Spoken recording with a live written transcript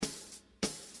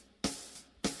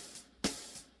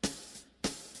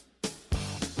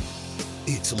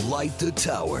It's Light the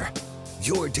Tower,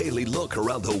 your daily look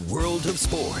around the world of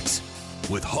sports.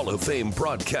 With Hall of Fame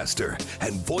broadcaster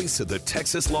and voice of the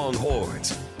Texas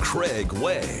Longhorns, Craig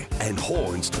Way, and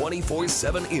Horns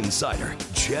 24/7 insider,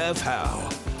 Jeff Howe,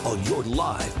 on your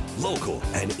live, local,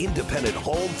 and independent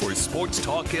home for sports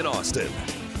talk in Austin,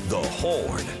 The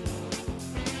Horn.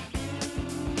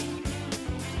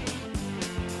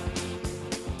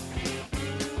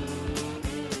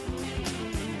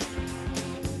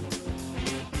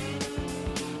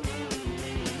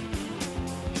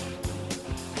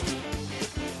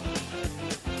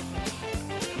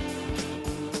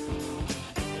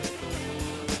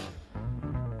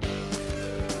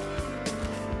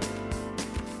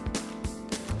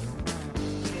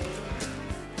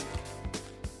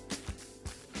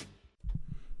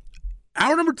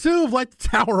 Hour number 2 of Light the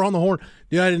Tower on the Horn.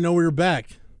 Dude, I didn't know we were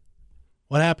back.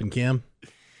 What happened, Cam?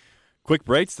 Quick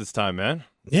breaks this time, man.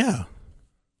 Yeah.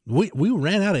 We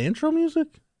ran out of intro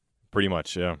music? Pretty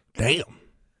much, yeah. Damn.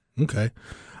 Okay.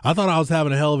 I thought I was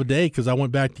having a hell of a day because I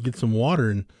went back to get some water,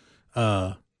 and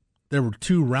there were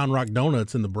 2 Round Rock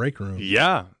donuts in the break room.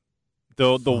 Yeah.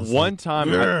 The one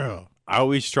time yeah. I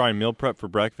always try and meal prep for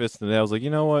breakfast, and I was like,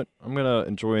 you know what? I'm going to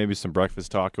enjoy maybe some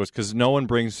breakfast tacos because no one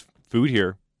brings food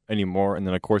here anymore. And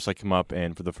then, of course, I come up,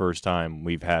 and for the first time,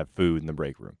 we've had food in the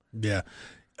break room. Yeah.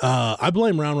 I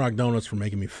blame Round Rock Donuts for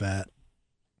making me fat.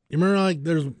 You remember, like,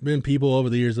 there's been people over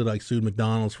the years that, like, sued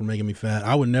McDonald's for making me fat.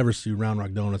 I would never sue Round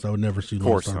Rock Donuts. I would never sue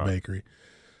Lone Star Bakery.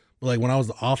 But, like, when I was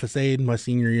the office aide my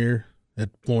senior year at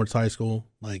Florence High School,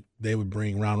 like, they would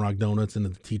bring Round Rock Donuts into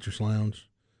the teacher's lounge,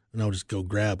 and I would just go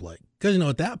grab, like, because,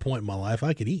 at that point in my life,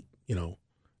 I could eat,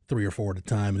 3 or 4 at a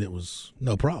time, and it was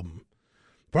no problem.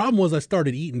 Problem was I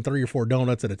started eating 3 or 4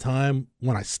 donuts at a time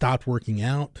when I stopped working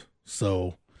out,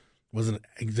 so wasn't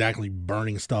exactly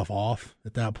burning stuff off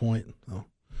at that point. So.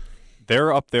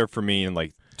 They're up there for me in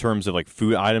like terms of like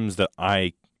food items that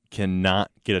I cannot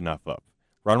get enough of.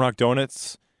 Round Rock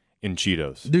Donuts and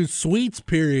Cheetos. Dude, sweets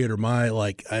period are my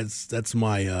that's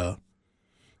my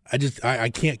I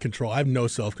can't control. I have no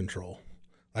self-control.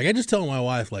 Like I just tell my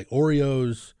wife like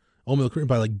Oreos, oatmeal cream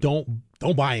pie, like don't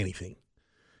buy anything.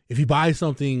 If you buy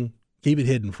something, keep it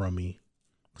hidden from me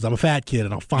because I'm a fat kid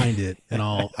and I'll find it and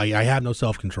I have no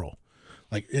self-control.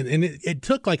 Like, and it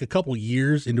took like a couple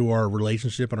years into our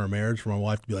relationship and our marriage for my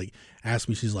wife to be like, ask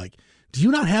me, she's like, do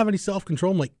you not have any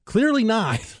self-control? I'm like, clearly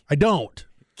not. I don't.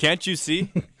 Can't you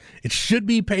see? It should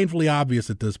be painfully obvious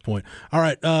at this point. All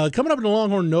right, coming up in the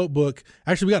Longhorn Notebook,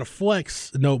 actually we got a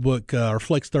Flex Notebook, or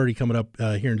Flex 30 coming up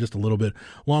here in just a little bit.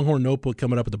 Longhorn Notebook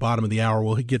coming up at the bottom of the hour.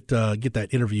 We'll get that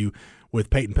interview with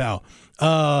Peyton Powell.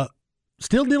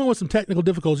 Still dealing with some technical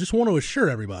difficulties. Just want to assure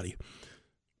everybody,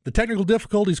 the technical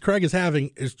difficulties Craig is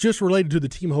having is just related to the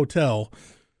team hotel,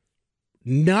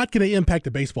 not going to impact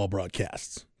the baseball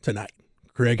broadcasts tonight.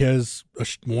 Craig has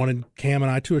wanted Cam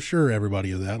and I to assure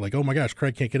everybody of that. Like, oh my gosh,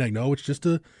 Craig can't connect. No, it's just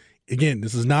again,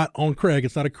 this is not on Craig.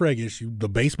 It's not a Craig issue. The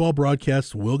baseball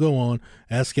broadcasts will go on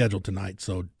as scheduled tonight,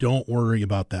 so don't worry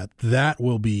about that. That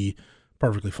will be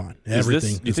perfectly fine.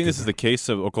 Everything. Do you think this is the case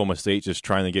of Oklahoma State just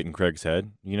trying to get in Craig's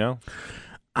head?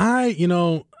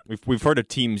 We've heard of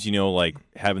teams, like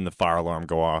having the fire alarm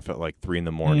go off at like 3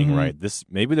 a.m, right?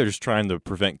 Maybe they're just trying to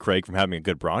prevent Craig from having a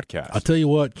good broadcast. I'll tell you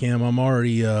what, Cam, I'm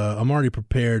already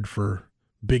prepared for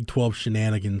Big 12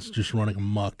 shenanigans just running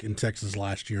amok in Texas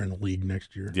last year and the league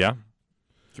next year. Yeah,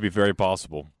 could be very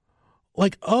possible.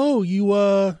 Like, oh, you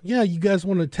guys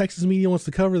want Texas media wants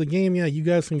to cover the game? Yeah, you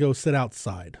guys can go sit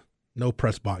outside. No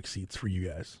press box seats for you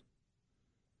guys.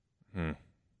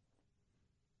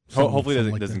 Hopefully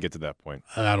it doesn't get to that point.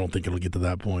 I don't think it'll get to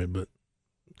that point, but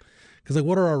because like,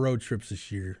 what are our road trips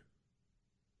this year?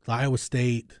 Iowa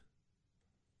State,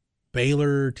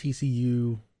 Baylor,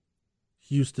 TCU,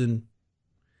 Houston,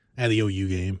 and the OU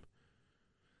game.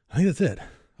 I think that's it.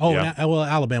 Oh, yeah.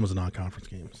 Alabama's a non-conference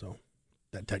game, so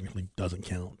that technically doesn't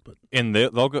count. But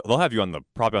they'll have you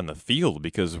probably on the field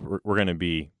because we're going to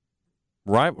be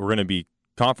right. We're going to be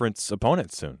conference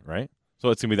opponents soon, right? So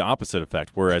it's going to be the opposite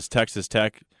effect. Whereas Texas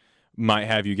Tech might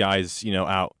have you guys,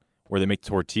 out where they make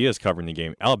tortillas covering the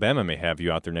game. Alabama may have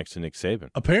you out there next to Nick Saban.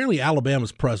 Apparently,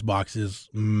 Alabama's press box is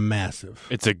massive.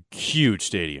 It's a huge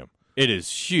stadium. It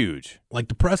is huge. Like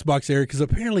the press box area, because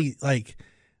apparently, like,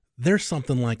 there's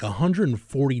something like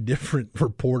 140 different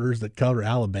reporters that cover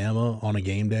Alabama on a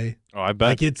game day. Oh, I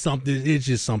bet. Like it's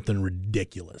just something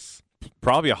ridiculous.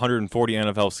 Probably 140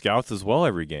 NFL scouts as well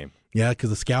every game. Yeah, because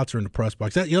the scouts are in the press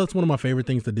box. That's one of my favorite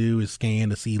things to do is scan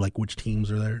to see like which teams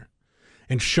are there.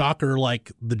 And shocker,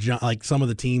 like some of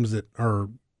the teams that are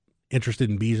interested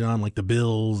in Bijan, like the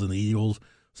Bills and the Eagles,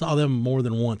 Saw them more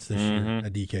than once this year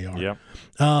at DKR. Yep.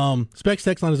 Specs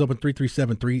text line is open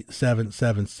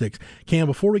 337-3776. Cam,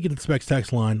 before we get to the Specs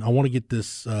text line, I want to get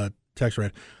this text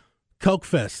read. Coke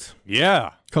Fest.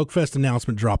 Yeah. Coke Fest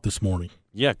announcement dropped this morning.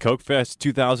 Yeah, Coke Fest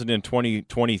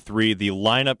 2020-23. The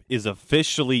lineup is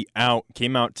officially out.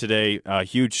 Came out today.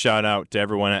 Huge shout out to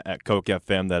everyone at Coke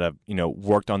FM that have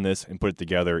worked on this and put it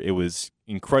together. It was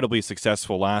incredibly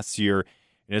successful last year.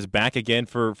 It is back again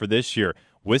for this year.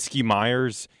 Whiskey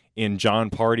Myers and John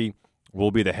Party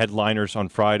will be the headliners on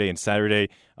Friday and Saturday.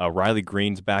 Riley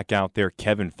Green's back out there.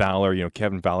 Kevin Fowler.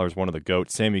 Kevin Fowler is one of the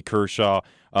GOATs. Sammy Kershaw.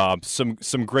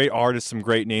 Some great artists, some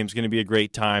great names. Going to be a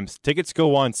great time. Tickets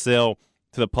go on sale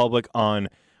to the public on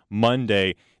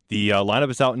Monday. The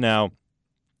lineup is out now,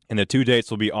 and the 2 dates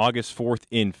will be August 4th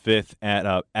and 5th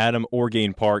at Adam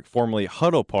Orgain Park, formerly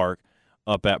Huddle Park,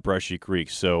 up at Brushy Creek.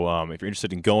 So if you're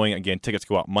interested in going, again, tickets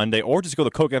go out Monday, or just go to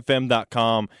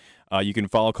CokeFM.com. You can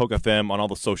follow Coke FM on all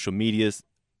the social medias,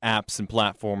 apps, and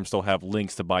platforms. They'll have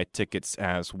links to buy tickets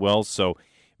as well. So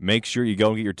make sure you go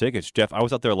and get your tickets. Jeff, I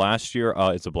was out there last year.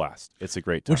 It's a blast. It's a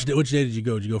great time. Which day did you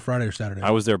go? Did you go Friday or Saturday? I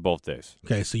was there both days.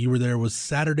 Okay, so you were there. Was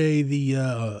Saturday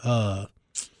the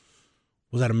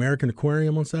was that American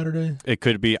Aquarium on Saturday? It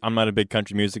could be. I'm not a big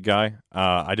country music guy.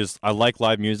 I like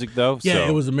live music though. Yeah, so.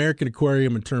 It was American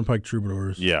Aquarium and Turnpike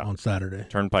Troubadours. Yeah. On Saturday.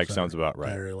 Turnpike sounds about right.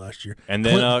 Saturday last year. And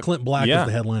then Clint Black was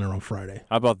the headliner on Friday.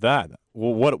 How about that?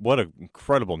 Well, what an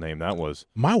incredible name that was.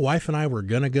 My wife and I were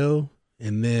gonna go,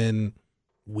 and then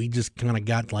we just kind of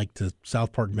got to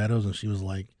South Park Meadows, and she was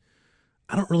like,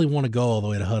 I don't really want to go all the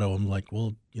way to Hutto. I'm like,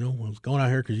 well, I was going out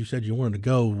here because you said you wanted to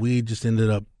go. We just ended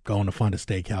up going to find a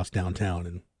steakhouse downtown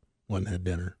and went and had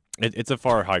dinner. It's a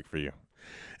far hike for you.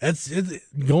 It's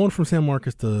going from San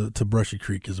Marcos to Brushy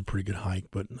Creek is a pretty good hike.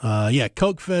 But,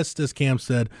 Coke Fest, as Cam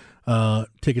said,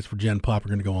 tickets for Gen Pop are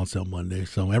going to go on sale Monday.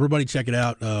 So everybody check it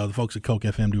out. The folks at Coke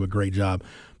FM do a great job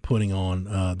putting on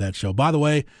that show. By the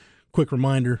way, quick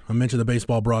reminder, I mentioned the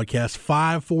baseball broadcast.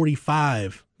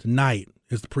 5:45 tonight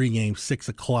is the pregame. 6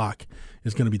 o'clock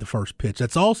is going to be the first pitch.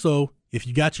 That's also, if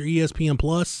you got your ESPN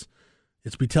Plus,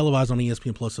 it's be televised on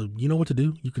ESPN Plus. So you know what to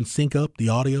do. You can sync up the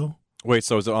audio. Wait,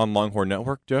 so is it on Longhorn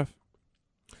Network, Jeff?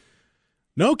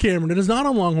 No, Cameron, it is not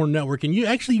on Longhorn Network. And you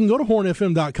can go to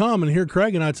hornfm.com and hear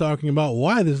Craig and I talking about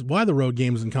why the road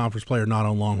games and conference play are not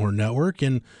on Longhorn Network.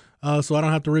 And so I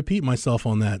don't have to repeat myself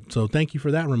on that. So thank you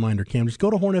for that reminder, Cam. Just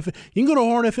go to Horn FM. You can go to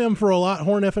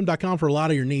hornfm.com for a lot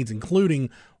of your needs,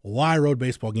 including why road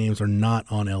baseball games are not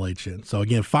on LHN. So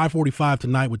again, 5:45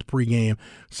 tonight with the pregame,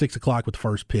 6 o'clock with the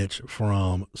first pitch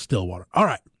from Stillwater. All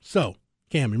right. So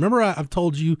Cam, remember I've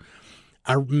told you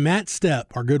Matt Stepp,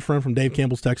 our good friend from Dave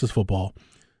Campbell's Texas Football,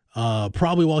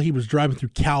 probably while he was driving through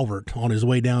Calvert on his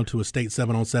way down to a state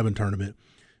 7-on-7 tournament,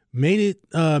 made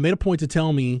a point to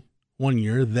tell me one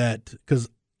year that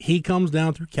because he comes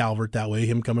down through Calvert that way,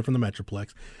 him coming from the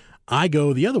Metroplex, I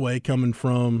go the other way coming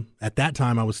from, at that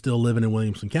time I was still living in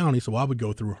Williamson County, so I would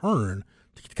go through Hearn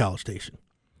to get to College Station.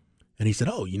 And he said,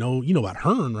 oh, you know about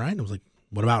Hearn, right? And I was like,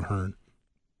 what about Hearn?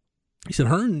 He said,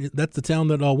 Hearn, that's the town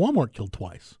that Walmart killed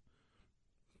twice.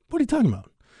 What are you talking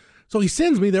about? So he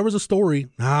sends me, there was a story,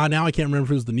 now I can't remember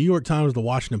if it was the New York Times or the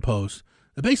Washington Post,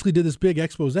 that basically did this big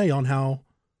expose on how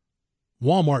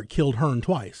Walmart killed Hearn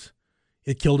twice.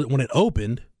 It killed it when it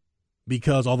opened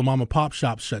because all the mom and pop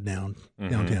shops shut down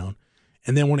downtown.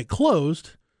 And then when it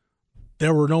closed,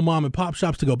 there were no mom and pop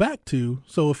shops to go back to.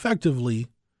 So effectively,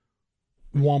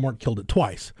 Walmart killed it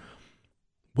twice.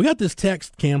 We got this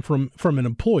text, Cam, from an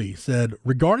employee, said,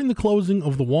 regarding the closing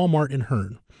of the Walmart in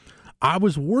Hearn, I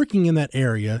was working in that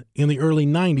area in the early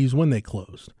 90s when they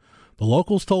closed. The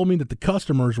locals told me that the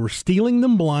customers were stealing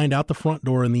them blind out the front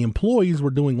door and the employees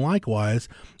were doing likewise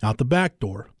out the back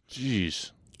door.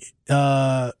 Jeez.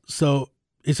 So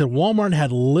he said Walmart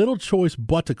had little choice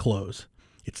but to close.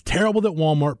 It's terrible that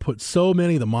Walmart put so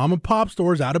many of the mom and pop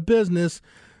stores out of business,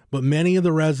 but many of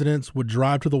the residents would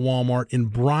drive to the Walmart in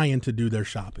Bryan to do their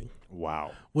shopping.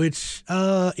 Wow. Which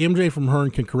MJ from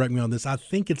Hearn can correct me on this. I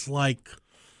think it's like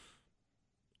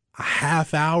a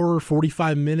half hour,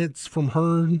 45 minutes from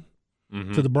Hearn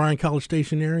to the Bryan College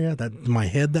Station area. That in my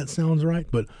head, that sounds right.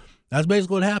 But that's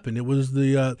basically what happened. It was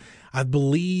I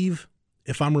believe,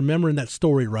 if I'm remembering that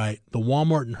story right, the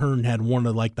Walmart in Hearn had one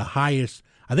of the highest,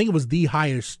 I think it was the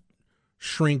highest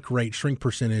shrink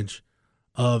percentage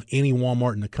of any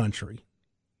Walmart in the country.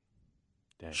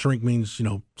 Dang. Shrink means,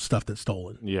 stuff that's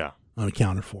stolen. Yeah.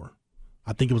 Unaccounted for.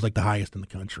 I think it was the highest in the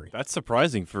country. That's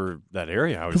surprising for that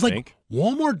area, I would think.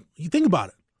 Walmart, you think about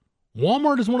it.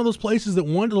 Walmart is one of those places that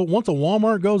once a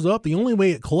Walmart goes up, the only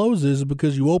way it closes is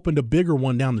because you opened a bigger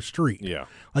one down the street. Yeah.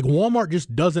 Walmart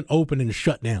just doesn't open and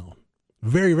shut down.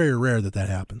 Very, very rare that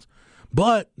happens.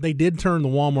 But they did turn the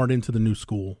Walmart into the new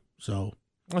school. So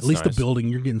That's at least nice. the building,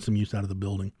 you're getting some use out of the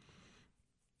building.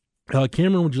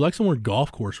 Cameron, would you like some more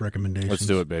golf course recommendations? Let's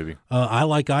do it, baby. I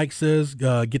Like Ike says,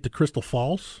 get to Crystal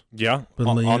Falls. Yeah, But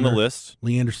on the list.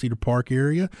 Leander Cedar Park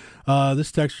area.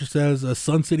 This texture says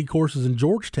Sun City courses in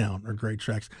Georgetown are great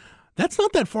tracks. That's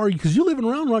not that far because you live in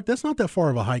Round Rock. That's not that far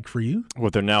of a hike for you. Well,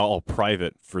 they're now all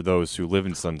private for those who live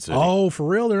in Sun City. Oh, for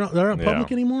real? They're not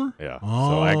public anymore? Yeah.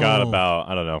 Oh. So I got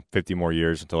about, 50 more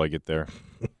years until I get there.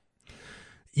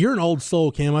 You're an old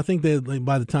soul, Cam. I think that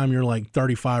by the time you're like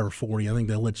 35 or 40, I think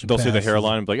they'll let you They'll pass. see the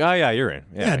hairline and be like, oh, yeah, you're in.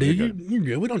 Yeah, dude, you're good. you're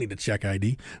good. We don't need to check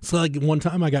ID. So like one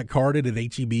time I got carded at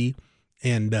HEB,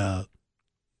 and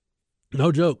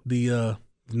no joke, the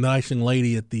nice young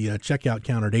lady at the checkout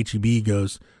counter at HEB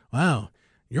goes, "Wow,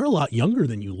 you're a lot younger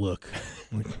than you look."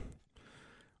 I'm like,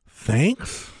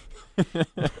 thanks.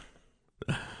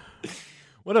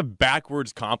 What a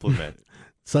backwards compliment.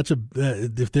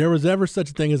 If there was ever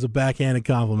such a thing as a backhanded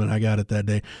compliment, I got it that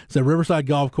day. So Riverside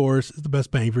Golf Course is the best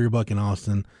bang for your buck in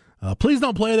Austin. Please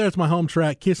don't play there. It's my home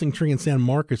track. Kissing Tree in San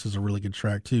Marcos is a really good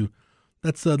track too.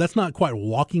 That's not quite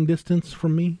walking distance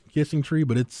from me, Kissing Tree,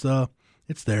 but it's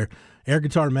there. Air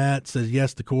Guitar Matt says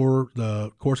yes. The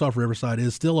course off Riverside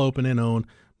is still open and owned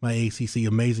by ACC.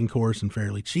 Amazing course and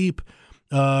fairly cheap.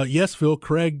 Yes, Phil.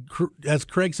 As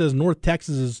Craig says, North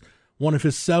Texas is one of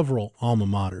his several alma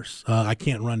maters. I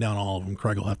can't run down all of them.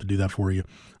 Craig will have to do that for you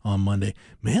on Monday.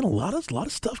 Man, a lot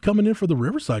of stuff coming in for the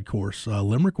Riverside course.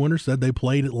 Limerick Winter said they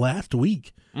played it last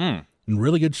week in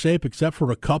really good shape, except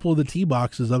for a couple of the tee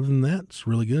boxes. Other than that, it's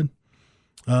really good.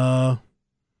 What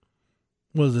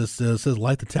is this? It says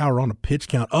light the tower on a pitch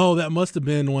count. Oh, that must have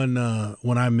been when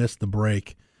I missed the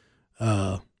break.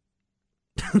 I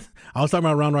was talking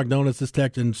about Round Rock Donuts. This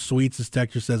text and Sweets. This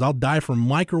texture says, "I'll die for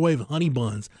microwave honey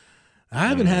buns." I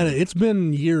haven't had it. It's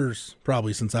been years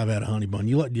probably since I've had a honey bun.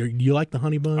 You like the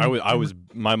honey bun? I was.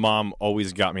 My mom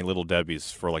always got me Little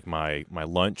Debbie's for like my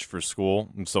lunch for school,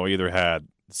 and so I either had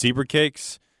zebra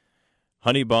cakes,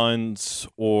 honey buns,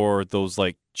 or those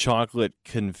like chocolate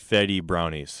confetti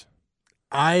brownies.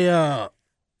 I've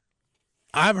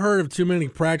heard of too many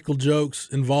practical jokes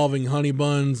involving honey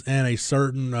buns and a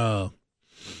certain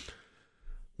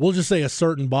we'll just say a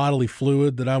certain bodily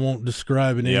fluid that I won't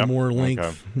describe in any more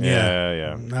length. Okay.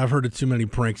 Yeah. I've heard of too many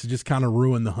pranks. It just kind of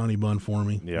ruined the honey bun for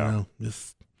me. Yeah.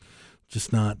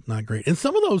 Just not great. And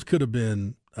some of those could have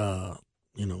been, that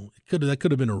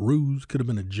could have been a ruse, could have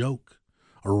been a joke,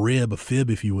 a rib, a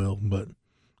fib, if you will. But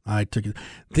I took it.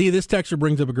 This texture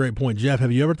brings up a great point. Jeff,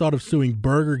 have you ever thought of suing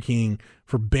Burger King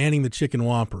for banning the chicken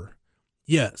Whopper?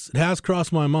 Yes, it has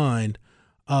crossed my mind.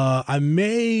 I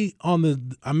may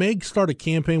start a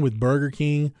campaign with Burger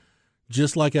King,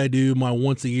 just like I do my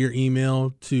once a year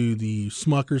email to the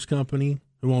Smuckers company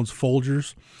who owns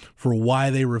Folgers, for why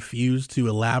they refuse to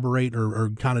elaborate or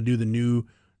kind of do the new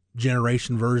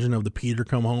generation version of the Peter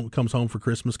comes home for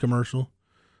Christmas commercial.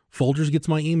 Folgers gets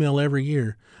my email every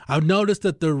year. I've noticed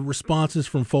that the responses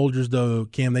from Folgers, though,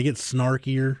 Cam, they get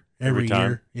snarkier every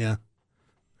year. Yeah.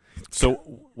 So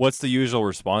what's the usual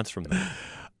response from them?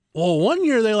 Well, one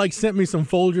year they sent me some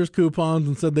Folgers coupons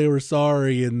and said they were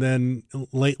sorry, and then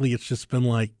lately it's just been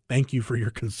like, "Thank you for your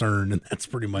concern," and that's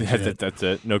pretty much it. That's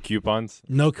it. No coupons.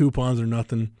 No coupons or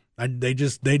nothing. They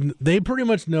pretty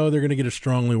much know they're going to get a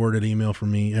strongly worded email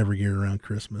from me every year around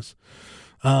Christmas.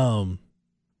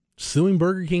 Suing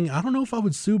Burger King, I don't know if I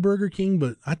would sue Burger King,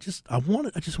 but I just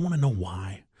want to know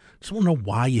why. I just want to know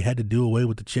why you had to do away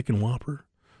with the chicken Whopper.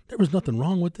 There was nothing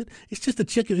wrong with it. It's just a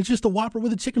chicken. It's just a Whopper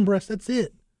with a chicken breast. That's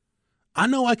it. I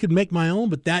know I could make my own,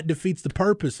 but that defeats the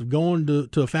purpose of going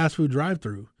to a fast food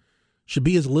drive-thru. Should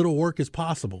be as little work as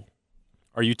possible.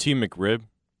 Are you Team McRib?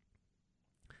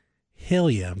 Hell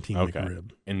yeah, I'm Team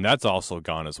McRib. And that's also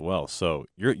gone as well. So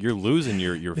you're losing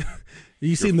your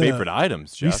favorite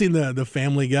items, Jeff. You seen the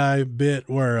Family Guy bit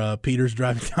where Peter's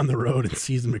driving down the road and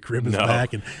sees McRib is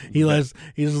back, and he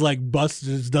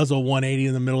just does a 180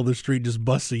 in the middle of the street, just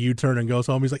busts a U-turn and goes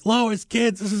home. He's like, "Lois,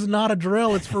 kids, this is not a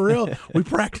drill. It's for real. We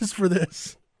practiced for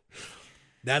this."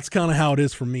 That's kind of how it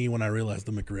is for me when I realize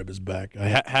the McRib is back.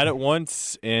 I had it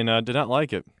once and did not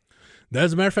like it.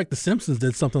 As a matter of fact, The Simpsons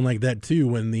did something like that too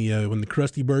when the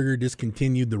Krusty Burger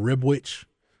discontinued the Ribwich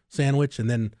sandwich, and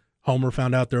then Homer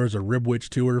found out there was a Ribwich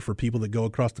tour for people that go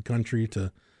across the country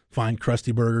to find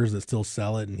Krusty Burgers that still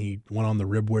sell it, and he went on the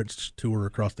Ribwich tour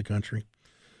across the country.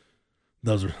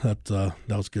 That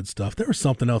was good stuff. There was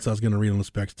something else I was going to read on the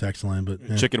Specs text line, but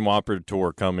yeah. Chicken Whopper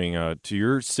tour coming to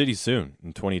your city soon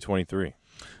in 2023.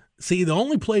 See, the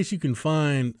only place you can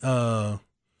find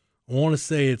I want to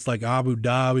say it's like Abu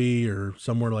Dhabi or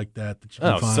somewhere like that you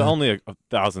can Oh, find. so only a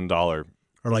 $1,000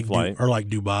 or like flight. or like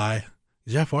Dubai.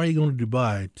 Jeff, why are you going to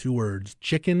Dubai? 2 words: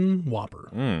 chicken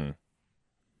Whopper.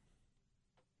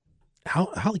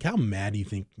 How mad do you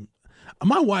think?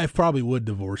 My wife probably would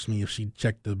divorce me if she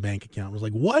checked the bank account. Was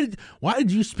like, what? Why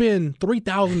did you spend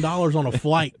 $3,000 on a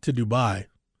flight to Dubai?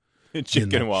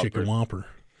 Chicken Whopper. Chicken Whopper.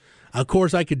 Of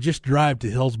course, I could just drive to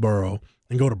Hillsboro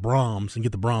and go to Brahms and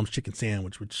get the Brahms chicken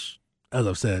sandwich, which, as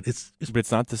I've said, But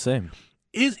it's not the same.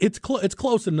 it's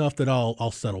close enough that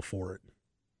I'll settle for it.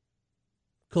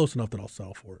 Close enough that I'll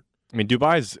settle for it. I mean,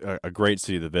 Dubai's a great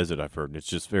city to visit, I've heard. It's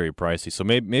just very pricey. So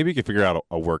maybe you can figure out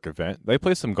a work event. They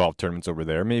play some golf tournaments over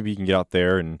there. Maybe you can get out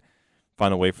there and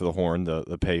find a way for the Horn to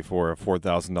pay for a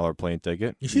 $4,000 plane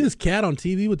ticket. You see this cat on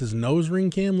TV with his nose ring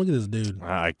cam? Look at this dude.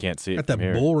 I can't see it Got that from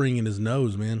here. bull ring in his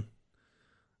nose, man.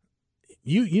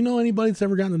 You know anybody that's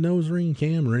ever gotten a nose ring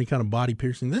cam or any kind of body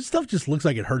piercing? This stuff just looks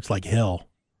like it hurts like hell.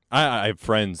 I have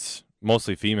friends,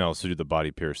 mostly females, who do the body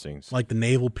piercings. Like the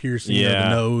navel piercing or Yeah.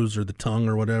 the nose or the tongue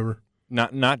or whatever.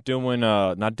 Not doing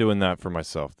that for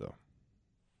myself though.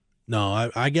 No,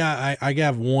 I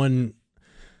got one.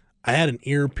 I had an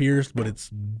ear pierced, but it's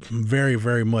very,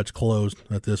 very much closed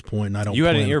at this point, and I don't. You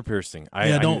had an plan- ear piercing.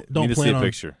 Yeah, don't need to see plan a on-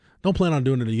 picture. Don't plan on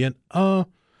doing it again.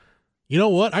 You know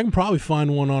what? I can probably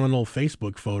find one on an old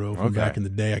Facebook photo from Okay. back in the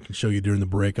day. I can show you during the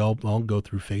break. I'll go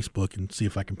through Facebook and see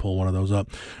if I can pull one of those up.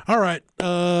 All right.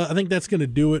 I think that's going to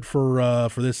do it for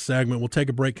this segment. We'll take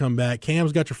a break, come back.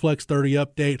 Cam's got your Flex 30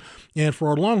 update. And for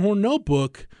our Longhorn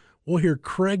Notebook, we'll hear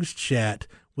Craig's chat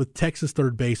with Texas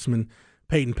third baseman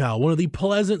Peyton Powell. One of the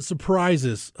pleasant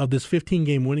surprises of this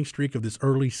 15-game winning streak, of this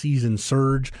early season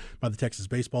surge by the Texas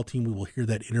baseball team. We will hear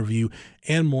that interview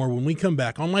and more when we come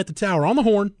back on Light the Tower, on the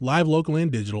Horn, live, local, and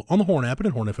digital, on the Horn app and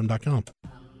at hornfm.com.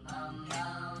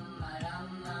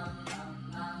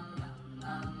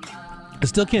 I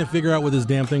still can't figure out what this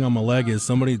damn thing on my leg is.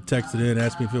 Somebody texted in,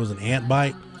 asked me if it was an ant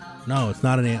bite. No, it's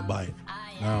not an ant bite.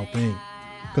 I don't think.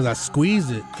 Because I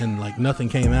squeezed it and like nothing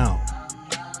came out.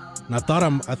 And I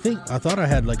thought I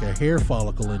had like a hair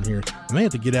follicle in here. I may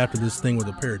have to get after this thing with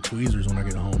a pair of tweezers when I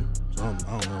get home. So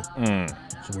I don't know.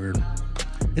 It's weird.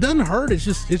 It doesn't hurt. It's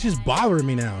just bothering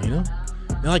me now, you know?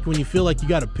 And like when you feel like you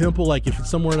got a pimple, like if it's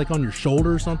somewhere like on your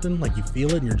shoulder or something, like you feel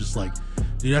it and you're just like,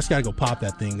 dude, I just gotta go pop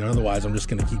that thing. Otherwise, I'm just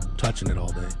gonna keep touching it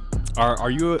all day. Are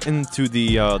you into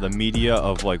the media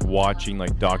of like watching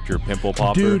like Dr. Pimple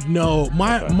Popper? Dude, no.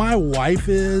 My wife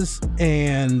is,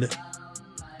 and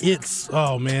it's,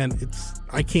 oh man,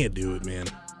 I can't do it, man.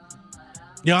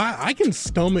 You know, I can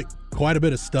stomach quite a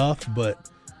bit of stuff, but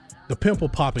the pimple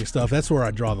popping stuff, that's where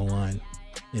I draw the line,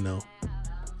 you know.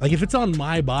 Like if it's on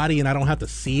my body and I don't have to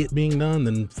see it being done,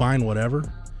 then fine,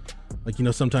 whatever. Like, you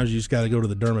know, sometimes you just got to go to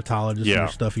the dermatologist Yeah.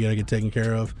 for stuff you got to get taken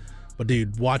care of. But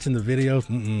dude, watching the videos,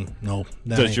 no.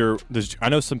 I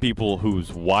know some people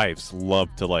whose wives love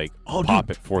to like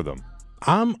pop it for them.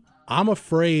 I'm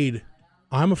afraid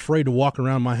to walk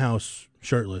around my house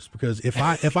shirtless because if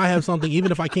I have something,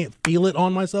 even if I can't feel it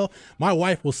on myself, my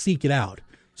wife will seek it out.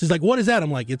 She's like, "What is that?"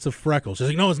 I'm like, "It's a freckle." She's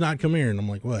like, "No, it's not. Come here." And I'm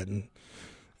like, "What?" And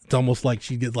it's almost like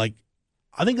she gets like,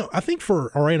 I think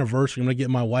for our anniversary, I'm gonna get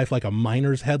my wife like a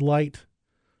miner's headlight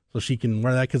so she can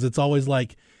wear that because it's always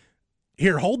like,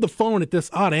 here, hold the phone at this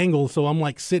odd angle. So I'm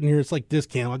like sitting here, it's like this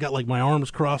cam. I got like my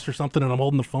arms crossed or something, and I'm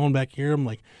holding the phone back here. I'm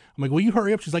like, will you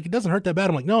hurry up? She's like, it doesn't hurt that bad.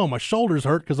 I'm like, no, my shoulders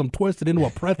hurt because I'm twisted into a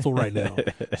pretzel right now.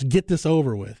 Just get this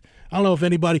over with. I don't know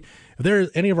if there's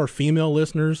any of our female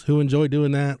listeners who enjoy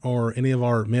doing that, or any of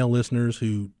our male listeners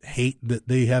who hate that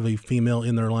they have a female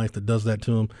in their life that does that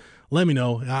to them. Let me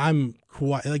know. I'm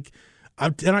quite like, I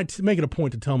make it a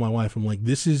point to tell my wife, I'm like,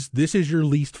 this is your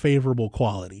least favorable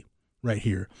quality right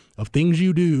here of things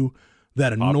you do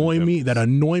that annoy me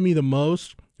the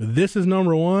most. This is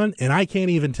number one, and I can't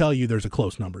even tell you there's a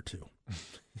close number two.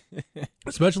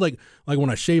 Especially like when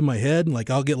I shave my head, like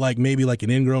I'll get like maybe like an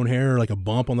ingrown hair or like a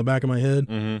bump on the back of my head,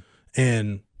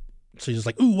 and she's just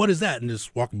like, "Ooh, what is that?" And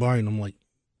just walk by, and I'm like,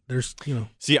 "There's, you know."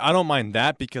 See, I don't mind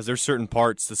that because there's certain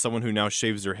parts that someone who now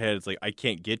shaves their head, it's like I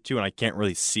can't get to and I can't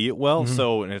really see it well.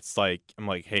 So, and it's like I'm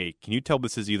like, "Hey, can you tell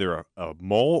this is either a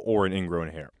mole or an ingrown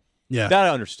hair?" Yeah, that I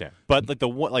understand, but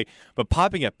like but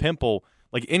popping a pimple,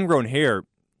 like ingrown hair,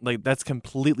 like that's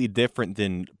completely different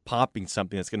than popping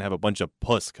something that's gonna have a bunch of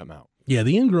pus come out. Yeah,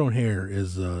 the ingrown hair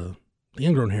is a pain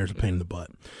in the butt.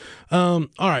 All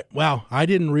right, wow, I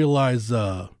didn't realize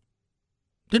I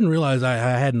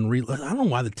hadn't I don't know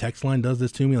why the text line does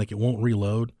this to me, like it won't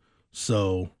reload.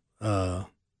 So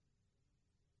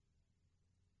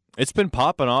it's been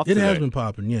popping off. It today. has been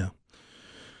popping, yeah.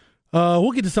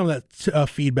 We'll get to some of that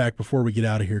feedback before we get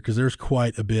out of here because there's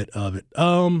quite a bit of it.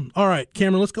 All right,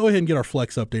 Cameron, let's go ahead and get our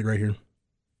Flex update right here.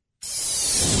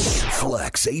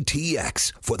 Flex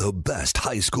ATX for the best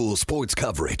high school sports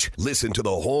coverage. Listen to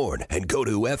the Horn and go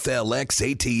to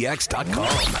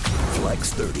FLXATX.com.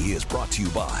 Flex 30 is brought to you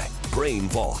by Brain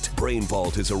Vault. Brain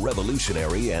Vault is a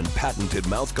revolutionary and patented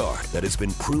mouthguard that has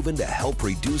been proven to help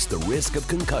reduce the risk of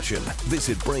concussion.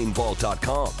 Visit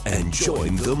BrainVault.com and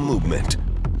join the movement.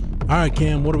 All right,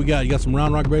 Cam, what do we got? You got some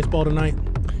Round Rock baseball tonight?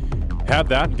 Have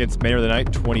that against Mayor of the Night,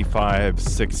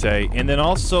 25-6A. And then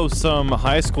also some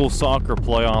high school soccer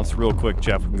playoffs real quick,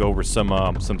 Jeff. We can go over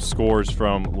some scores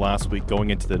from last week going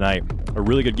into the night. A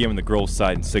really good game on the girls'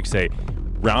 side in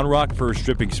 6A. Round Rock versus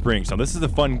Dripping Springs. Now, this is a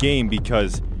fun game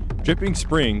because Dripping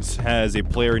Springs has a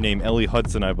player named Ellie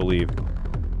Hodson, I believe.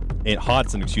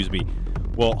 Hodson.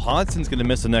 Well, Hodson's going to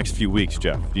miss the next few weeks,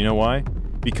 Jeff. Do you know why?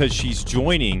 Because she's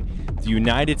joining the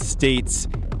United States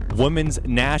women's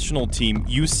national team,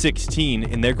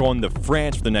 U16, and they're going to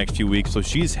France for the next few weeks. So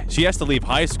she has to leave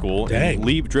high school and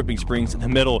leave Dripping Springs in the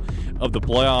middle of the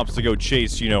playoffs to go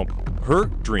chase, her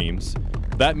dreams.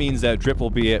 That means that Drip will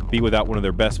be without one of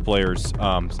their best players.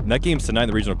 That game's tonight in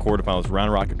the regional quarterfinals,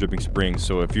 Round Rock and Dripping Springs.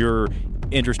 So if you're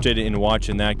interested in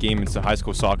watching that game, it's high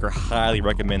school soccer, highly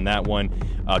recommend that one.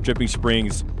 Dripping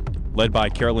Springs, led by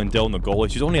Carolyn Dillon, the goalie.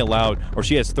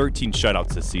 She has 13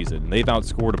 shutouts this season. They've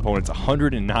outscored opponents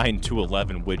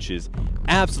 109-11, which is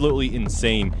absolutely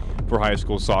insane for high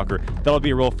school soccer. That'll be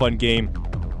a real fun game.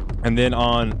 And then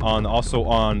on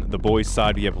the boys'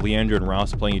 side, we have Leander and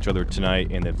Rouse playing each other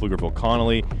tonight, and then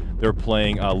Pflugerville-Connolly. They're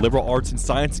playing Liberal Arts and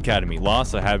Science Academy.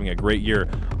 LASA having a great year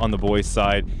on the boys'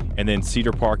 side. And then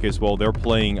Cedar Park as well. They're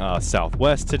playing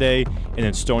Southwest today. And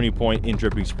then Stony Point in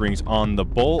Dripping Springs. On the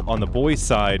boys'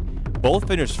 side, both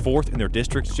finished fourth in their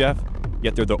districts, Jeff.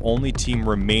 Yet they're the only team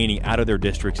remaining out of their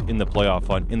districts in the playoff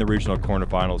hunt in the regional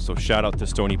quarterfinals. So shout out to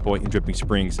Stony Point and Dripping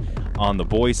Springs on the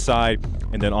boys' side.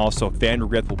 And then also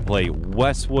Vandergrift will play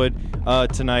Westwood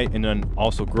tonight. And then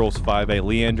also girls 5A,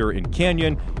 Leander in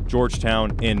Canyon,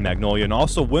 Georgetown in Magnolia. And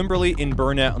also Wimberley in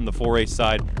Burnett on the 4A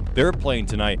side. They're playing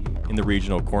tonight in the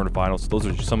regional quarterfinals. So those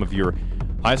are just some of your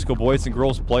high school boys and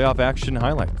girls playoff action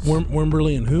highlights.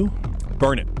 Wimberley and who?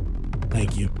 Burnett.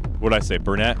 Thank you. What'd I say,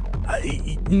 Burnett?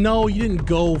 No, you didn't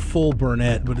go full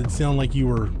Burnett, but it sounded like you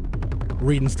were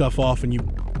reading stuff off, and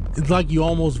it's like you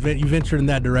almost ventured in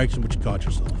that direction, but you caught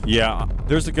yourself. Yeah,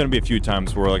 there's going to be a few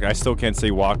times where I still can't say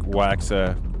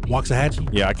Waxahachie?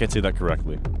 Yeah, I can't say that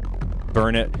correctly.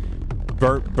 Burnett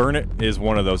is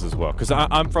one of those as well, because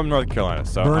I'm from North Carolina.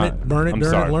 So burn it, learn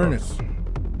it.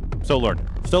 Still learning.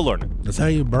 That's how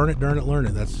you burn it, learn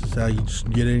it. That's how you just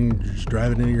get in, just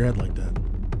drive it into your head like that.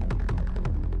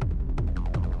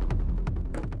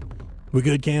 We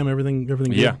good, Cam? Everything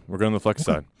good? Yeah, we're going on the flex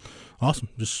side. Awesome.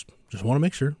 Just want to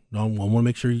make sure. I want to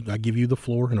make sure I give you the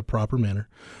floor in a proper manner.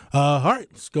 All right,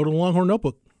 let's go to the Longhorn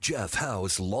Notebook. Jeff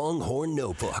Howe's Longhorn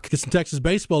Notebook. Get some Texas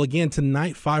baseball again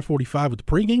tonight, 5:45 with the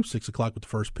pregame, 6 o'clock with the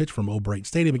first pitch from O'Brate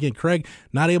Stadium. Again, Craig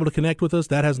not able to connect with us.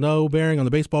 That has no bearing on the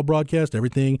baseball broadcast.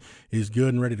 Everything is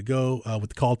good and ready to go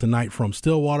with the call tonight from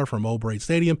Stillwater from O'Brate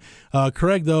Stadium.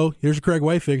 Craig, though, here's your Craig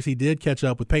Wayfix. He did catch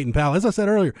up with Peyton Powell. As I said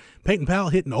earlier, Peyton Powell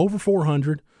hitting over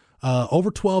 400. Over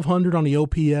 1,200 on the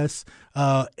OPS.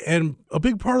 And a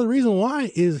big part of the reason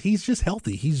why is he's just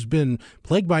healthy. He's been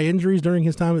plagued by injuries during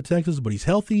his time at Texas, but he's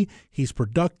healthy, he's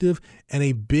productive, and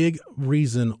a big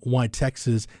reason why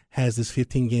Texas has this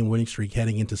 15-game winning streak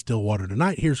heading into Stillwater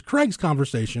tonight. Here's Craig's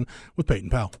conversation with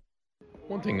Peyton Powell.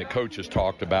 One thing that Coach has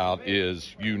talked about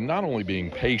is you not only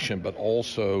being patient, but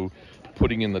also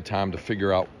putting in the time to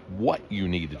figure out what you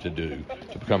needed to do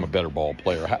to become a better ball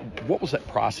player. What was that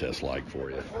process like for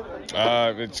you?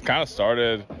 It's kind of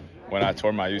started when I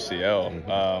tore my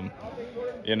UCL.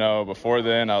 Before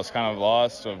then I was kind of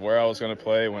lost of where I was going to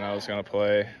play, when I was going to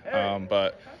play.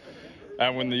 But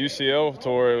when the UCL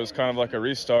tore, it was kind of like a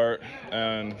restart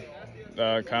and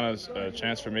kind of a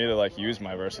chance for me to use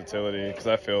my versatility, because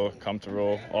I feel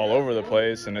comfortable all over the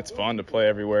place and it's fun to play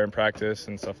everywhere in practice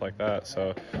and stuff like that.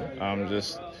 So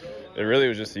it really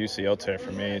was just the UCL tear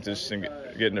for me, just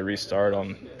getting to restart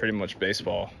on pretty much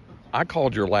baseball. I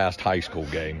called your last high school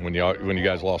game when you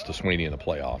guys lost to Sweeney in the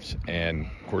playoffs, and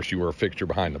of course you were a fixture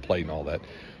behind the plate and all that.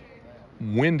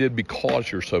 When did,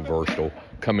 because you're so versatile,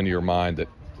 come into your mind that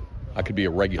I could be a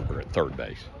regular at third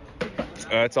base?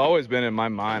 It's always been in my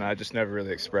mind. I just never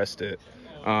really expressed it.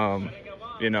 I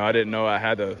didn't know I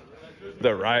had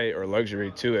the right or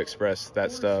luxury to express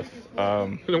that stuff.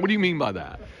 What do you mean by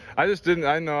that? I just didn't.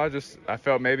 I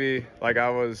felt maybe like I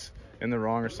was in the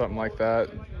wrong or something like that.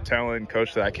 Telling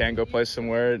Coach that I can't go play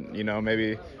somewhere.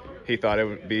 Maybe he thought it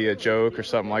would be a joke or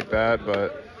something like that,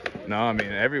 but no, I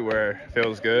mean, everywhere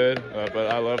feels good. But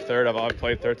I love third. I've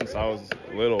played third since I was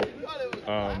little.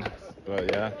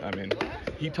 But yeah, I mean,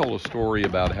 he told a story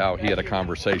about how he had a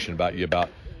conversation about you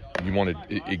wanted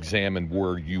to examine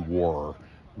where you were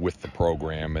with the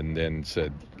program, and then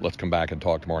said, let's come back and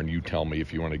talk tomorrow, and you tell me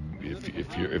if you want to,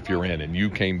 if you're in. And you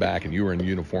came back and you were in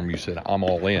uniform. You said, I'm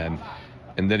all in.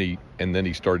 And then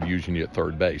he started using you at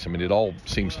third base. I mean, it all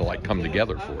seems to like come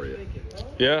together for you.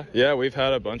 Yeah, we've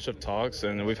had a bunch of talks,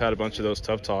 and we've had a bunch of those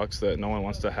tough talks that no one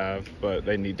wants to have, but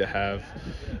they need to have.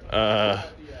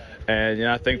 And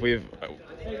I think we've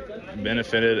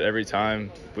benefited every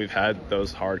time we've had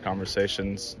those hard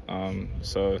conversations.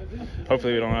 So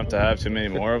hopefully we don't have to have too many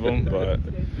more of them, but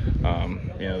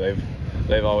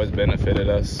they've always benefited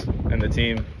us and the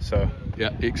team. So yeah,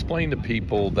 explain to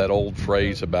people that old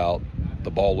phrase about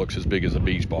the ball looks as big as a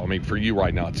beach ball. I mean, for you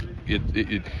right now,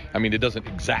 it doesn't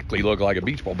exactly look like a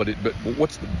beach ball, but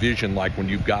what's the vision like when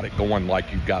you've got it going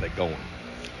like you've got it going?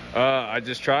 I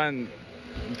just try and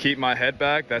keep my head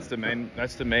back. That's the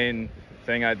main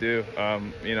thing I do.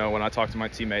 When I talk to my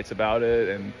teammates about it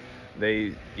and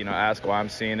they, ask why I'm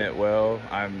seeing it well,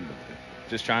 I'm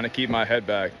just trying to keep my head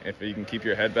back. If you can keep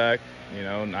your head back,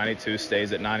 92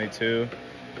 stays at 92.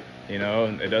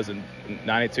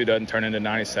 92 doesn't turn into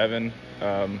 97.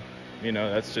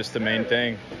 That's just the main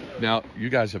thing. Now, you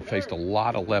guys have faced a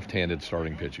lot of left-handed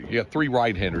starting pitching. You have 3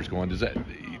 right-handers going. Does that,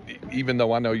 even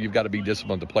though I know you've got to be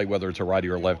disciplined to play whether it's a righty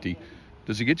or a lefty,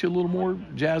 does it get you a little more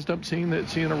jazzed up seeing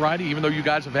a righty, even though you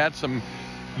guys have had some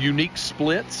unique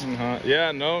splits?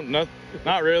 Yeah, no,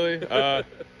 not really.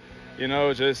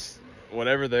 Just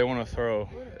whatever they want to throw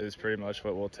is pretty much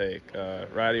what we'll take,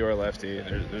 righty or lefty.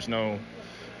 There's no.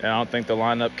 I don't think the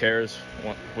lineup cares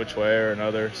which way or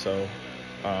another. So,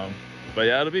 but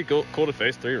yeah, it'll be cool to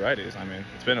face 3 righties. I mean,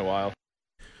 it's been a while.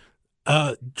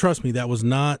 Trust me, that was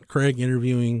not Craig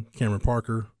interviewing Cameron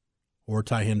Parker or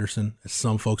Ty Henderson, as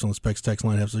some folks on the Specs text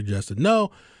line have suggested.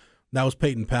 No, that was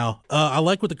Peyton Powell. I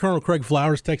like what the Colonel Craig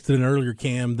Flowers texted in earlier,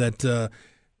 Cam, that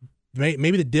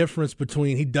maybe the difference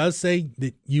between, he does say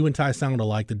that you and Ty sound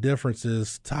alike. The difference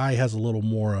is Ty has a little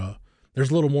more, there's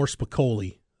a little more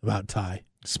Spicoli about Ty.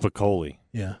 Spicoli.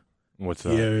 Yeah. What's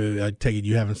that? Yeah, I take it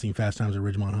you haven't seen Fast Times at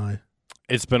Ridgemont High.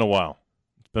 It's been a while.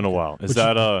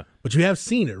 But you have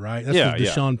seen it, right? That's the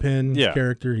Sean Penn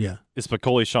character. Yeah. Is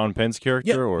Spicoli Sean Penn's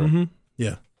character? Yeah. Or? Mm-hmm.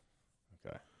 Yeah.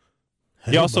 Okay.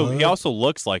 Hey, he also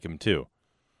looks like him too.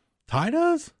 Ty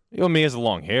does? He has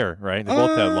long hair, right? They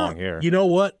both have long hair. You know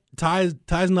what? Ty's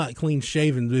not clean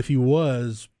shaven. If he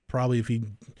was, probably if he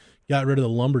got rid of the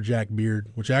lumberjack beard,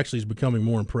 which actually is becoming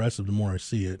more impressive the more I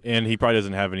see it. And he probably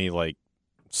doesn't have any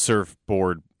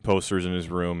surfboard posters in his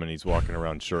room, and he's walking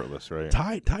around shirtless, right?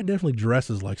 Ty definitely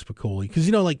dresses like Spicoli because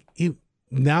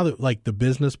now that the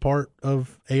business part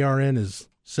of ARN is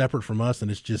separate from us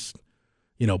and it's just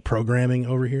programming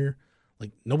over here.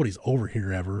 Nobody's over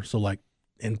here ever. So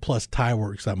and plus Ty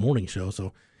works that morning show,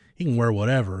 so he can wear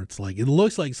whatever. It's it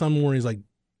looks like some mornings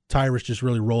Tyrus just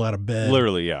really rolled out of bed.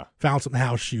 Literally, yeah. Found some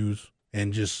house shoes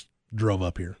and just drove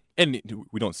up here. And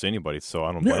we don't see anybody, so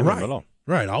I don't blame him at all.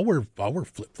 Right. I'll wear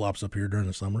flip-flops up here during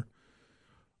the summer.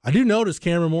 I do notice,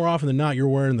 Cameron, more often than not, you're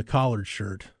wearing the collared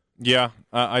shirt. Yeah.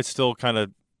 I still kind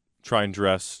of try and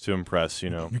dress to impress,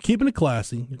 You're keeping it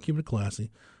classy.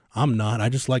 I'm not. I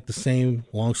just like the same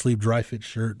long-sleeve dry-fit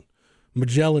shirt.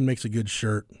 Magellan makes a good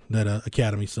shirt that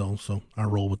Academy sells, so I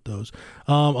roll with those.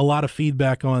 A lot of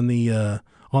feedback on the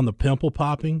pimple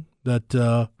popping, that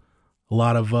a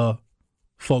lot of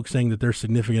folks saying that their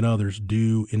significant others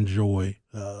do enjoy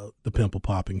the pimple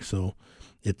popping, so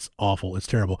it's awful. It's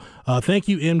terrible. Thank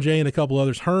you, MJ, and a couple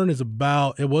others. Hearn is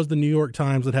it was the New York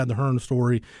Times that had the Hearn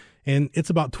story, and it's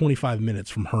about 25 minutes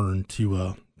from Hearn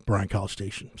to Bryant College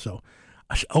Station, so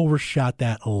I overshot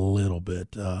that a little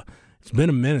bit. It's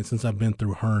been a minute since I've been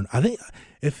through Hearn. I think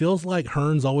it feels like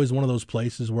Hearn's always one of those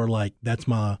places where that's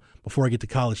before I get to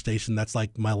College Station, that's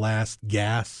my last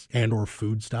gas and or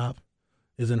food stop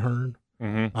is in Hearn.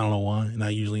 Mm-hmm. I don't know why. And I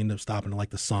usually end up stopping at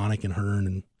the Sonic in Hearn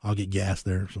and I'll get gas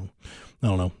there. So I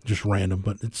don't know, just random,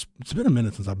 but it's been a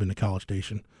minute since I've been to College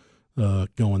Station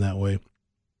going that way.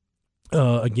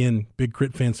 Again, Big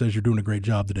Crit Fan says you're doing a great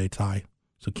job today, Ty.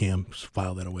 So Cam, just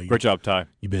file that away. Great job, Ty.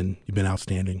 You've been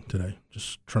outstanding today,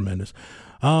 just tremendous.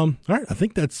 All right, I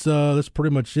think that's pretty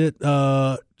much it.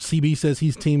 CB says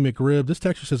he's Team McRib. This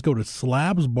texter says go to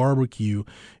Slabs Barbecue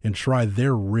and try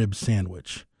their rib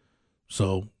sandwich.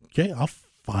 So okay, I'll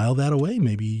file that away.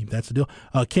 Maybe that's the deal.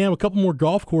 Cam, a couple more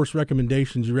golf course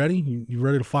recommendations. You ready? You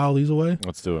ready to file these away?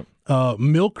 Let's do it.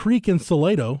 Mill Creek in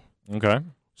Salado. Okay.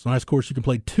 It's a nice course. You can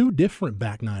play 2 different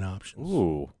back nine options.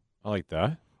 Ooh. I like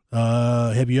that.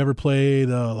 Have you ever played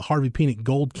the Harvey Penick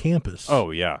Gold Campus?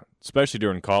 Oh, yeah. Especially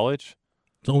during college.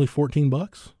 It's only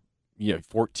 $14. Yeah,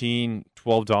 $14,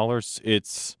 $12.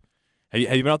 It's have you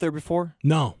been out there before?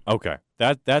 No. Okay.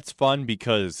 That's fun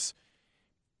because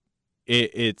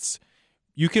it's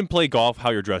you can play golf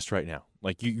how you're dressed right now.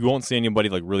 Like you won't see anybody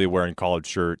like really wearing collared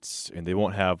shirts, and they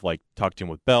won't have like tucked in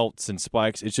with belts and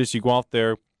spikes. It's just you go out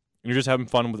there and you're just having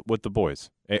fun with the boys.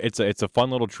 It's a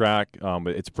fun little track.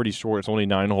 It's pretty short. It's only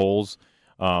 9 holes.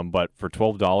 But for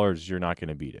 $12, you're not going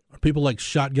to beat it. Are people like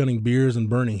shotgunning beers and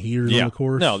burning heaters on the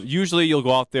course? No, usually you'll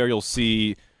go out there, you'll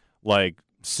see like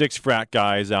 6 frat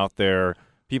guys out there.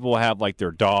 People will have like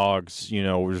their dogs,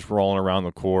 just rolling around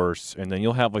the course, and then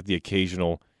you'll have like the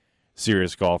occasional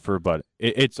serious golfer. But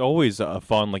it's always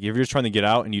fun. Like if you're just trying to get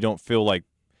out and you don't feel like,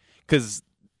 because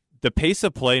the pace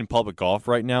of play in public golf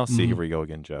right now. See, here we go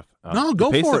again, Jeff. No,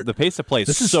 go for it. The pace of play is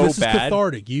this so is bad.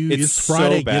 Cathartic. It's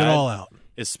Friday. So bad, get it all out.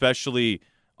 Especially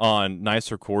on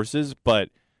nicer courses, but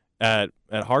at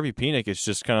Harvey Penick, it's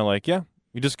just kind of like, you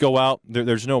just go out.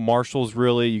 There's no marshals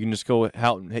really. You can just go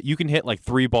out. You can hit like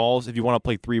 3 balls if you want to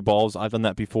play 3 balls. I've done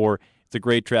that before. It's a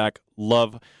great track.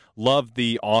 Love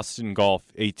the Austin Golf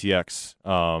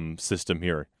ATX system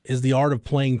here. Is the art of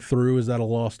playing through, is that a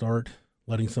lost art?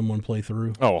 Letting someone play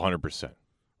through? Oh, 100%.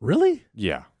 Really?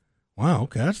 Yeah. Wow,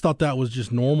 okay. I just thought that was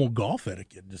just normal golf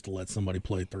etiquette, just to let somebody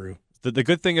play through. The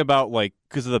good thing about, like,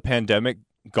 because of the pandemic,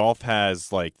 golf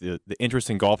has, like, the interest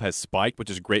in golf has spiked, which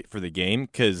is great for the game,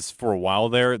 because for a while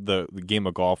there, the game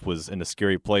of golf was in a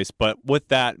scary place. But what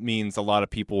that means, a lot of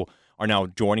people are now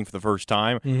joining for the first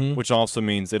time, which also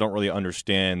means they don't really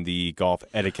understand the golf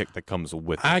etiquette that comes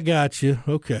with it. I got you.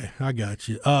 Okay, I got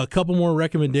you. A couple more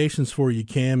recommendations for you,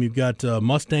 Cam. You've got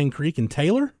Mustang Creek and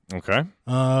Taylor. Okay.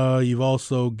 You've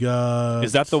also got...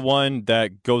 Is that the one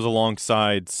that goes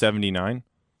alongside 79?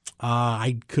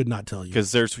 I could not tell you.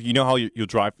 Because there's, how you'll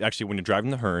drive, actually, when you're driving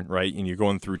the Hearn, right, and you're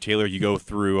going through Taylor, you go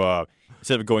through,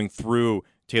 instead of going through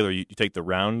Taylor, you take the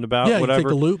roundabout, whatever. Yeah, you take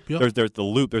the loop. Yep. There's the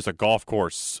loop. There's a golf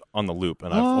course on the loop,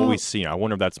 and I've always seen it. I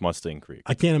wonder if that's Mustang Creek.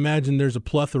 I can't imagine there's a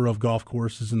plethora of golf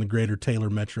courses in the greater Taylor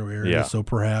metro area, so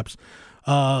perhaps.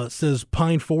 It says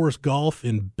Pine Forest Golf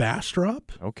in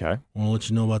Bastrop. Okay. I want to let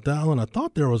you know about that one. I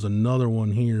thought there was another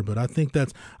one here, but I think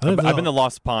that's... I've been to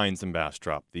Lost Pines in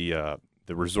Bastrop, the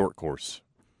resort course.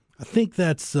 I think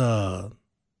that's Purple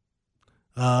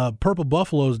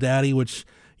Buffalo's daddy, which...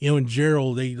 in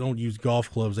Gerald, they don't use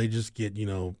golf clubs. They just get,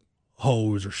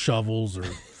 hose or shovels or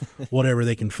whatever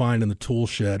they can find in the tool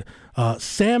shed.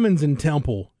 Salmon's in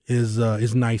Temple is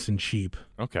nice and cheap.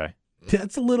 Okay.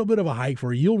 That's a little bit of a hike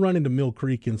for you. You'll run into Mill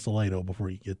Creek in Salado before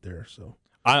you get there. So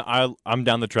I'm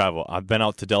down to travel. I've been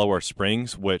out to Delaware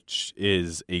Springs, which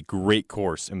is a great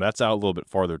course, and that's out a little bit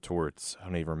farther towards, I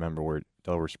don't even remember where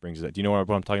Delaware Springs is at. Do you know what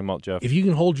I'm talking about, Jeff? If you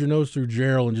can hold your nose through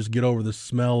Gerald and just get over the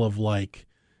smell of like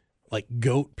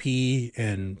goat pee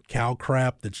and cow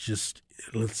crap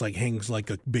it's like hangs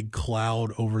like a big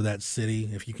cloud over that city.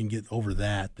 If you can get over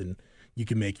that, then you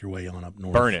can make your way on up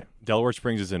north. Burn it. Delaware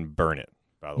Springs is in Burn it,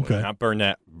 by the way. Okay. Not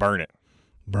Burnett, Burn it.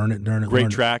 Burn it, darn it. Great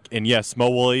track. And yes, Mo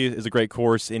Woolley is a great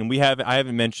course. And I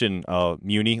haven't mentioned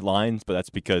Muni Lions, but that's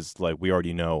because we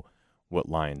already know what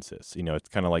Lions is. It's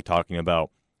kind of like talking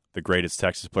about the greatest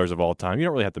Texas players of all time. You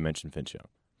don't really have to mention Finch Young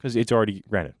because it's already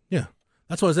granted. Yeah.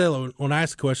 That's what I said when I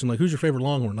asked the question, who's your favorite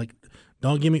Longhorn?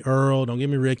 Don't give me Earl, don't give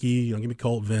me Ricky, don't give me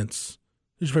Colt Vince.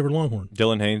 Who's your favorite Longhorn?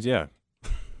 Dylan Haynes, yeah.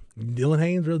 Dylan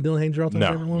Haynes? Really? Dylan Haynes your all-time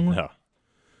favorite Longhorn? No.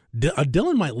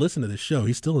 Dylan might listen to this show.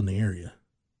 He's still in the area.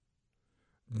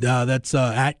 That's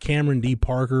at Cameron D.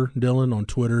 Parker, Dylan, on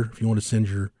Twitter, if you want to send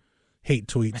your hate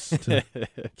tweets to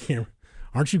Cameron.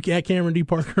 Aren't you at Cameron D.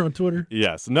 Parker on Twitter?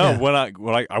 Yes. No,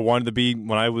 yeah. I wanted to be,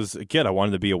 when I was a kid, I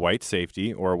wanted to be a white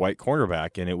safety or a white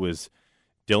cornerback, and it was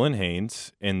Dylan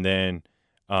Haynes, and then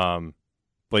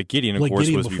Blake Gideon, of course,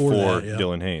 was before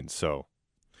Dylan Haynes. So,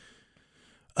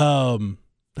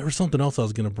 there was something else I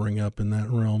was going to bring up in that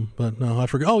realm, but no, I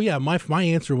forgot. Oh yeah, my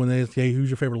answer when they say who's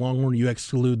your favorite Longhorn, you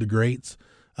exclude the greats.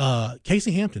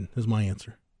 Casey Hampton is my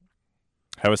answer.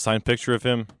 Have a signed picture of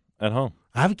him at home.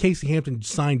 I have a Casey Hampton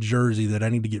signed jersey that I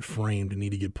need to get framed and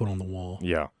need to get put on the wall.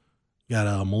 Yeah. Got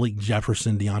a Malik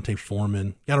Jefferson, Deontay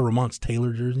Foreman. Got a Ramonce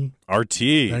Taylor jersey. RT.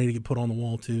 I need to get put on the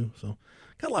wall too. So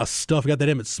got a lot of stuff. I got that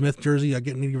Emmitt Smith jersey. I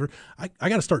got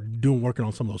to start working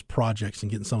on some of those projects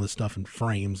and getting some of this stuff in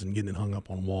frames and getting it hung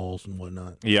up on walls and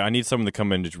whatnot. Yeah, I need someone to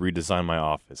come in to redesign my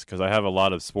office because I have a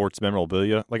lot of sports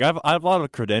memorabilia. I have a lot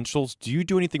of credentials. Do you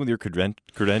do anything with your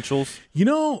credentials?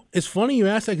 It's funny you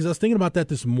asked that because I was thinking about that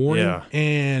this morning,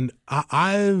 and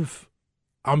I'm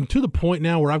to the point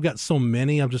now where I've got so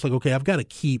many. I'm just like, okay, I've got to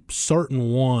keep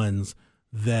certain ones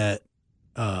that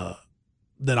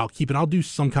I'll keep, and I'll do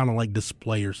some kind of like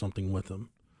display or something with them.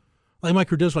 Like my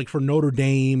credentials, like for Notre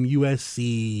Dame,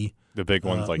 USC, the big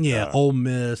ones Ole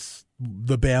Miss,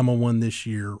 the Bama one this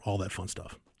year, all that fun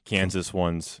stuff. Kansas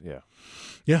ones,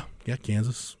 yeah,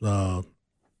 Kansas.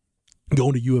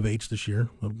 Going to U of H this year.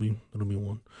 That'll be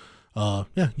one.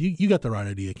 You got the right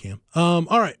idea, Cam.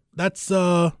 All right, that's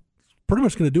pretty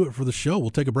much going to do it for the show. We'll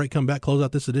take a break, come back, close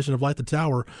out this edition of Light the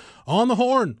Tower on the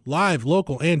Horn, live,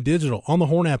 local, and digital on the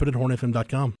Horn app and at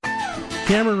hornfm.com.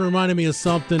 Cameron reminded me of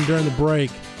something during the break.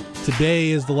 Today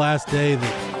is the last day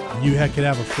that you could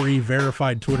have a free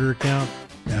verified Twitter account.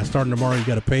 Yeah, starting tomorrow, you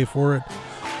got to pay for it.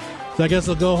 So I guess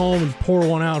I'll go home and pour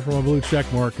one out for my blue check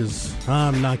mark because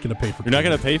I'm not going to pay for it. You're not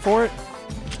going to pay for it?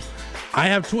 I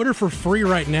have Twitter for free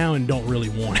right now and don't really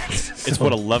want it. It's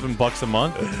what, $11 a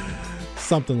month?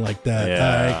 Something like that.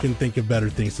 Yeah. I can think of better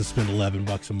things to spend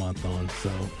 $11 a month on.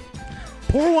 So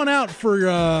pour one out for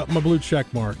my blue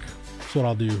check mark. That's what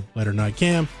I'll do later tonight.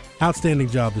 Cam, outstanding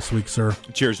job this week, sir.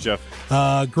 Cheers, Jeff.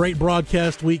 Great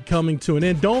broadcast week coming to an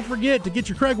end. Don't forget to get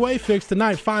your Craig Way fix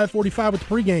tonight, 5:45 with the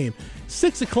pregame,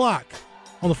 6 o'clock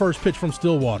on the first pitch from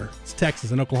Stillwater. It's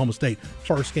Texas and Oklahoma State.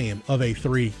 First game of a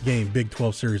 3-game Big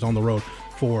 12 series on the road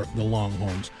for the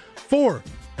Longhorns.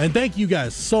 And thank you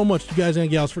guys so much, you guys and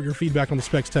gals, for your feedback on the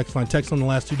Specs text line. Text line the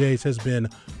last 2 days has been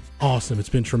awesome. It's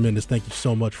been tremendous. Thank you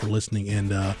so much for listening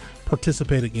and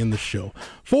participating in the show.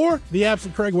 For the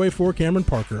absent Craig Way, for Cameron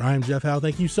Parker, I am Jeff Howe.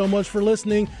 Thank you so much for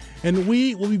listening, and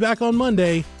we will be back on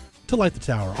Monday to Light the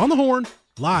Tower on the Horn,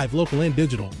 live, local, and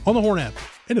digital on the Horn app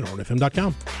and at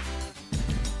hornfm.com.